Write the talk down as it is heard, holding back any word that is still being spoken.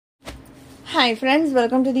Hi friends,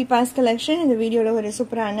 welcome to the past collection. In the video la oru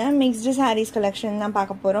superana mixed sarees collection na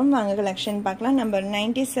paaka porom. Vaanga collection paakalam. Number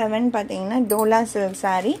 97 pathina Dola silk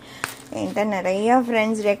saree. Enta nariya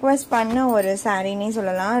friends request panna oru saree ne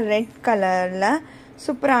sollalam. Red color la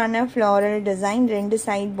superana floral design, rendu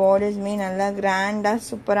side borders me nalla grand ah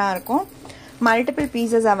super ah irukum. Multiple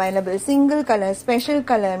pieces available. Single color, special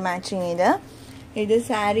color matching idu. Idu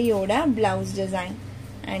saree oda blouse design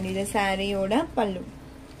and idu saree oda pallu.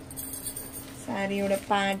 Saree oda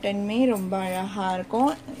pattern me romba alaha irukum.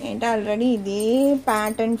 Enta already idhe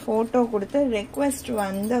pattern photo kuduthu request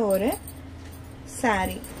vanda oru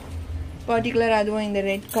saree. Particular aduvum indha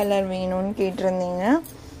red color venum ketirundinga.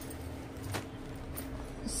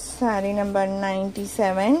 Saree number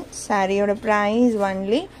 97. Saree oda price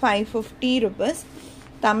only 550 rupees.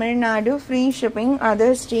 Tamil Nadu free shipping,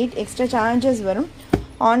 other state extra charges varum.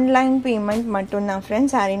 Online payment mattum na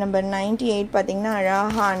friends. Saree number 98 pathina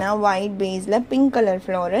alahana white base la pink color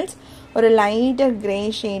florals or lighter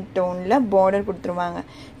gray shade tone la border kuduthruvaanga.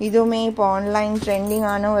 Idume ipo online trending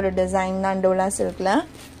ana or design dan Dola silk la.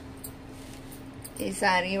 This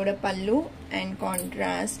saree oda pallu and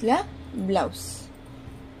contrast la blouse.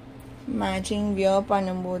 Matching wear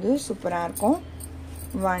பண்ணும்போது சூப்பரா இருக்கும்.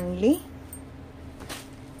 Only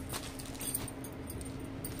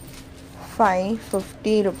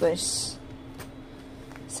 550 rupees.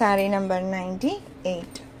 Saree number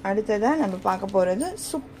 98. அடுத்ததா நம்ம பார்க்க போறது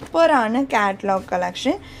சூப்பரான catalogue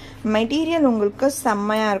collection. Material உங்களுக்கு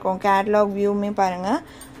செம்மையா இருக்கும். கேட்டலாக் வியூமே பாருங்க.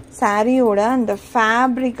 சாரியோட அந்த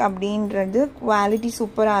ஃபேப்ரிக் அப்படின்றது குவாலிட்டி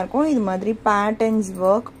சூப்பரா இருக்கும். இது மாதிரி பேட்டர்ன்ஸ்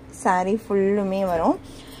ஒர்க் saree ஃபுல்லுமே வரும்.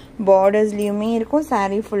 பார்டர்ஸ்லயுமே இருக்கும்,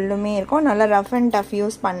 saree ஃபுல்லுமே இருக்கும். நல்லா ரஃப் அண்ட் டஃப்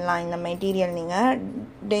யூஸ் பண்ணலாம் இந்த மெட்டீரியல். நீங்கள்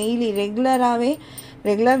டெய்லி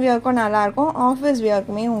ரெகுலர் வியர்க்கும் நல்லாயிருக்கும், ஆஃபீஸ்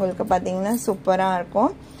வியர்க்குமே உங்களுக்கு பார்த்தீங்கன்னா சூப்பராக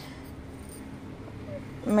இருக்கும்.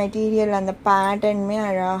 மெட்டீரியல் அந்த பேட்டர்னுமே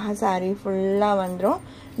அழகாக saree ஃபுல்லாக வந்துடும்.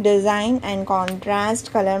 டிசைன் அண்ட்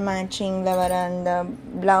கான்ட்ராஸ்ட் கலர் மேட்சிங்கில் வர அந்த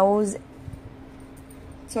ப்ளவுஸ்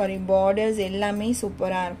பார்டர்ஸ் எல்லாமே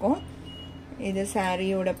சூப்பராக இருக்கும். இது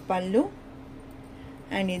சாரியோட பல்லு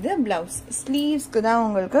and இது blouse. sleeves க்கு தான்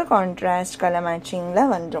உங்களுக்கு contrast color matching ல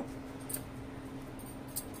வந்துரும்.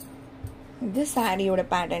 இது saree ஓட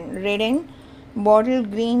pattern red and bottle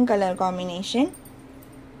green color combination.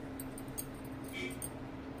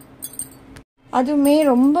 அதுமே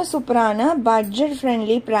ரொம்ப சூப்பரான budget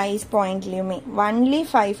friendly price point லயுமே only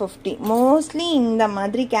 550. mostly இந்த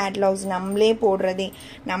மாதிரி catalogs நம்மளே போடுறதே,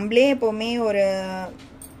 நம்மளே எப்பவுமே ஒரு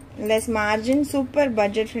less margin super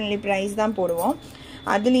budget friendly price தான் போடுவோம்.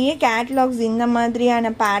 அதுலயே கேட்டலாக்ஸ் இந்த மாதிரியான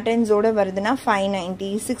பேட்டர்ன்ஸோட வருதுன்னா 590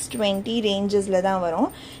 620 ரேஞ்சஸ்ல தான் வரும்.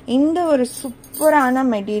 இந்த ஒரு சூப்பரான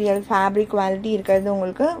மெட்டீரியல் ஃபேப்ரிக் குவாலிட்டி இருக்கிறது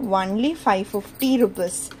உங்களுக்கு only 550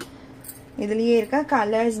 rupees. இதுலயே இருக்க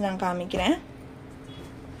கலர்ஸ் நான் காமிக்கிறேன்.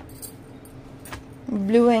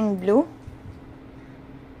 ப்ளூ அண்ட் ப்ளூ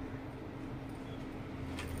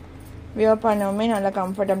வியர் பண்ணவுமே நல்லா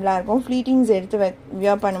கம்ஃபர்டபுளாக இருக்கும். ஃப்ளீட்டிங்ஸ் எடுத்து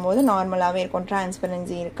வியர் பண்ணும்போது நார்மலாகவே இருக்கும்,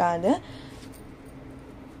 டிரான்ஸ்பரன்சி இருக்காது.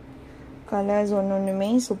 கலர்ஸ் ஒன்றுமே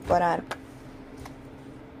சூப்பராக இருக்கு.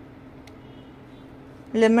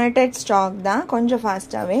 லிமிட்டட் ஸ்டாக் தான், கொஞ்சம்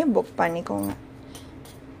ஃபாஸ்ட்டாகவே புக் பண்ணிக்கோங்க.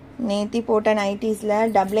 நேத்தி போட்ட நைட்டிஸில்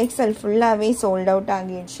XXL ஃபுல்லாகவே சோல்ட் அவுட்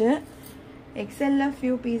ஆகிடுச்சு. எக்ஸலில்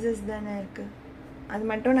ஃபியூ பீசஸ் தானே இருக்குது. அது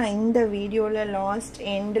மட்டும் நான் இந்த வீடியோவில் லாஸ்ட்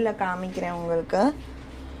எண்டில் காமிக்கிறேன் உங்களுக்கு.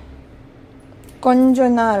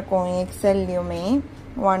 கொஞ்சம் தான் இருக்கும் எக்ஸல்லையுமே.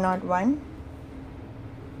 101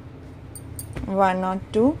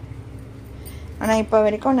 102. ஆனால் இப்போ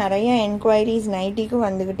வரைக்கும் நிறைய என்கொயரிஸ் நைட்டிக்கு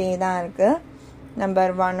வந்துக்கிட்டே தான் இருக்கு.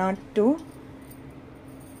 Number 102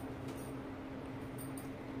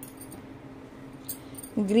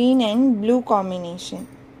 green and blue combination.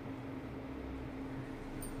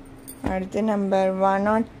 அடுத்து நம்பர்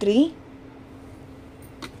 103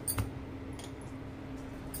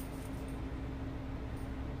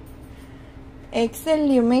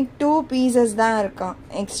 எக்ஸல்லையுமே 2 பீசஸ் தான் இருக்கும்,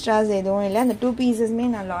 எக்ஸ்ட்ராஸ் எதுவும் இல்லை. அந்த 2 பீசஸ்மே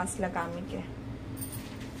நான் லாஸ்ட்டில் காமிக்கிறேன்.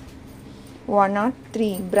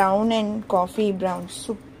 103 brown and coffee brown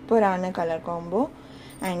சூப்பரான கலர் காம்போ.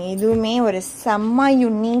 அண்ட் இதுவுமே ஒரு செம்ம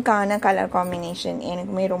யூனிக்கான கலர் காம்பினேஷன்.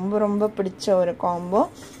 எனக்குமே ரொம்ப ரொம்ப பிடிச்ச ஒரு காம்போ.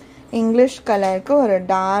 இங்கிலீஷ் கலருக்கு ஒரு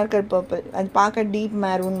டார்க்கர் பர்பிள், அது பார்க்க டீப்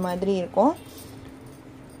மெரூன் மாதிரி இருக்கும்.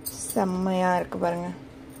 செம்மையாக இருக்குது பாருங்கள்.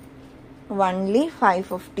 only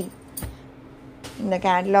 550. இந்த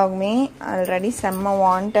கேட்டலாகுமே ஆல்ரெடி செம்ம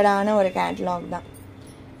வாண்டடான ஒரு கேட்டலாக் தான்.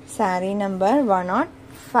 சாரீ நம்பர்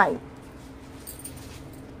 105.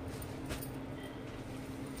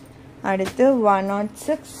 அடுத்து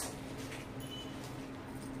 106.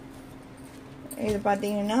 இது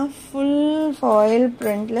பாத்தீங்கன்னா full foil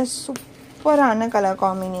printல சூப்பரான கலர்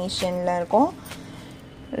காம்பினேஷனில் இருக்கும்.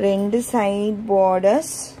 2 சைட்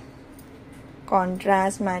பார்டர்ஸ்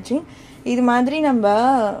கான்ட்ராஸ்ட் மேட்சிங். இது மாதிரி நம்ம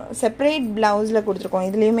செப்பரேட் ப்ளவுஸில் கொடுத்துருக்கோம்.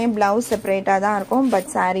 இதுலேயுமே ப்ளவுஸ் செப்பரேட்டாக தான் இருக்கும், பட்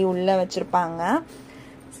சாரீ உள்ளே வச்சுருப்பாங்க.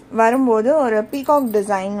 வரும்போது ஒரு பீகாக்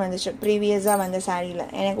டிசைன் வந்துச்சு ப்ரீவியஸாக வந்த சாரியில்.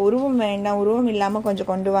 எனக்கு உருவம் வேண்டாம், உருவம் இல்லாமல் கொஞ்சம்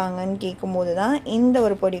கொண்டு வாங்கன்னு கேட்கும்போது தான் இந்த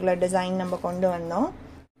ஒரு பர்டிகுலர் டிசைன் நம்ம கொண்டு வந்தோம்.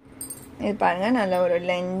 இது பாருங்கள், நல்ல ஒரு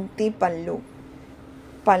லென்த்தி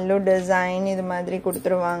பல்லு டிசைன் இது மாதிரி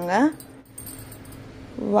கொடுத்துருவாங்க.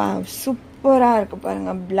 வா, சூப்பராக இருக்குது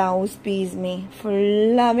பாருங்கள். ப்ளவுஸ் பீஸுமே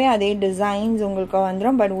ஃபுல்லாகவே அதே டிசைன்ஸ் உங்களுக்கு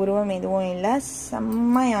வந்துடும், பட் உருவம் எதுவும் இல்லை.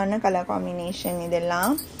 செம்மையான கலர் காம்பினேஷன்.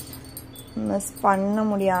 இதெல்லாம் மிஸ் பண்ண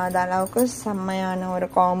முடியாத அளவுக்கு செம்மையான ஒரு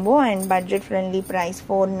combo and budget friendly price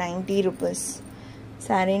 490 rupees.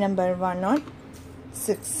 Sari number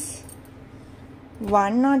 106.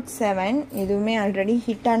 107 இதுவுமே ஆல்ரெடி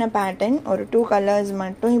ஹிட்டான பேட்டர்ன். ஒரு 2 கலர்ஸ்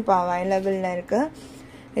மட்டும் இப்போ அவைலபிளில் இருக்குது.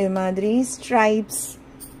 இது மாதிரி ஸ்ட்ரைப்ஸ்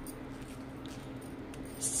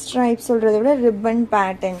சொல்கிறத விட ரிப்பன்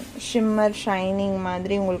பேட்டர்ன், ஷிம்மர் ஷைனிங்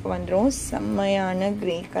மாதிரி உங்களுக்கு வந்துடும். செம்மையான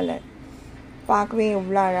கிரே கலர், பார்க்கவே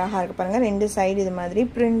எவ்வளோ அழகாக இருக்குது பாருங்கள். 2 சைடு இது மாதிரி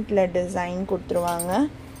பிரிண்டில் டிசைன் கொடுத்துருவாங்க.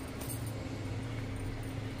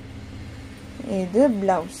 இது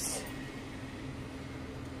ப்ளவுஸ்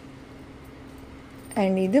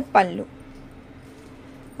அண்ட் இது பல்லு.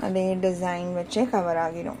 அதே டிசைன் வச்சே கவர்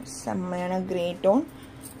ஆகிடும். செம்மையான கிரே டோன்.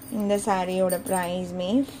 இந்த சாரியோட ப்ரைஸ்மே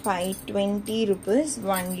 520 rupees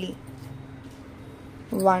ஒன்லி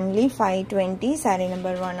 520. சாரீ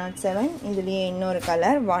நம்பர் 107. இதுலேயே இன்னொரு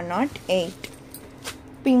கலர் 108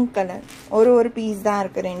 பிங்க் கலர். ஒரு பீஸ் தான்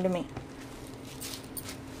இருக்குது ரெண்டுமே.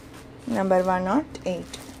 நம்பர்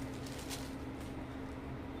 108.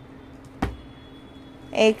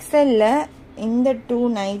 எக்ஸல்ல இந்த 2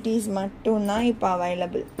 நைட்டிஸ் மட்டும்தான் இப்போ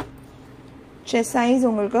அவைலபிள். செஸ்ட் சைஸ்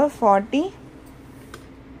உங்களுக்கு 46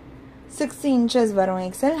 inches வரும்.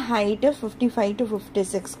 எக்ஸல் ஹைட்டு 55 to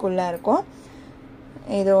 56 இருக்கும்.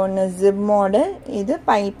 இது ஒன்று ஜிப் மாடல், இது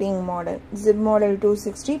piping model. Zip model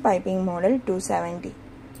 260, piping model 270.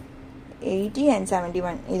 80 and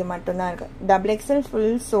 71 இது மட்டும்தான் இருக்குது. Double XL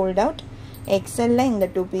full sold out. எக்ஸலில் இந்த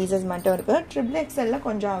 2 பீசஸ் மட்டும் இருக்குது. ட்ரிபிள் எக்ஸலில்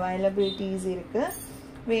கொஞ்சம் அவைலபிலிட்டிஸ் இருக்குது.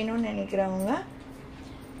 வேணும்னு நினைக்கிறவங்க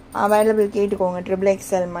அவைலபிள் கேட்டுக்கோங்க, ட்ரிபிள்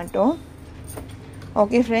எக்ஸல் மட்டும்.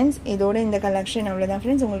 ஓகே ஃப்ரெண்ட்ஸ், இதோட இந்த கலெக்ஷன் அவ்வளோதான்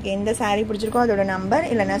ஃப்ரெண்ட்ஸ். உங்களுக்கு எந்த சாரீ பிடிச்சிருக்கோ அதோட நம்பர்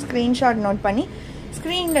இல்லைனா ஸ்க்ரீன்ஷாட் நோட் பண்ணி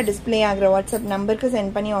ஸ்க்ரீனில் டிஸ்பிளே ஆகிற வாட்ஸ்அப் நம்பருக்கு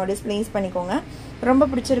சென்ட் பண்ணி ஆர்டர்ஸ் ப்ளேஸ் பண்ணிக்கோங்க. ரொம்ப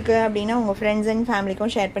பிடிச்சிருக்கு அப்படின்னா உங்கள் ஃப்ரெண்ட்ஸ் அண்ட்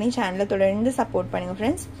ஃபேமிலிக்கும் ஷேர் பண்ணி சேனலை தொடர்ந்து சப்போர்ட் பண்ணுங்கள்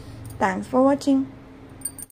ஃப்ரெண்ட்ஸ். Thanks for watching.